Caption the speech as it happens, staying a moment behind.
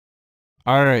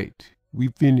Alright, we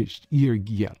finished here,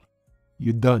 girl.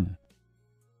 You done.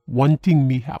 One thing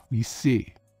me have to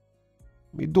say.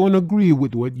 Me don't agree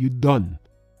with what you done.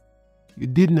 You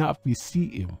didn't have to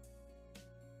see him.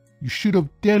 You should have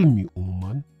tell me,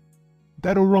 woman.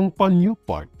 That wrong on your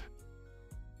part.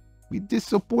 Me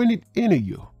disappointed in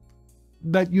you.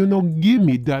 That you don't give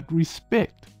me that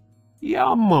respect.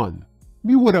 Yeah, man.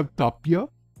 Me would have topped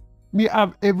you. Me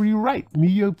have every right. Me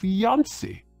your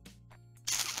fiancé.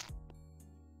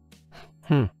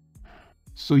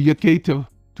 So you cater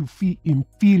to feed him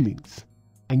feelings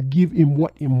and give him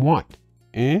what he want,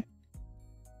 eh?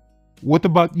 What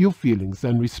about your feelings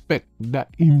and respect that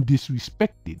him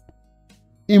disrespected?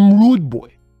 Him rude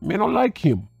boy. Me not like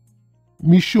him.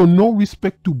 Me show no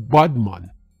respect to bad man.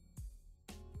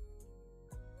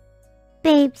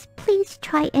 Babes, please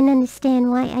try and understand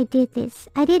why I did this.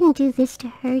 I didn't do this to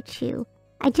hurt you.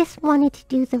 I just wanted to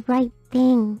do the right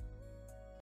thing.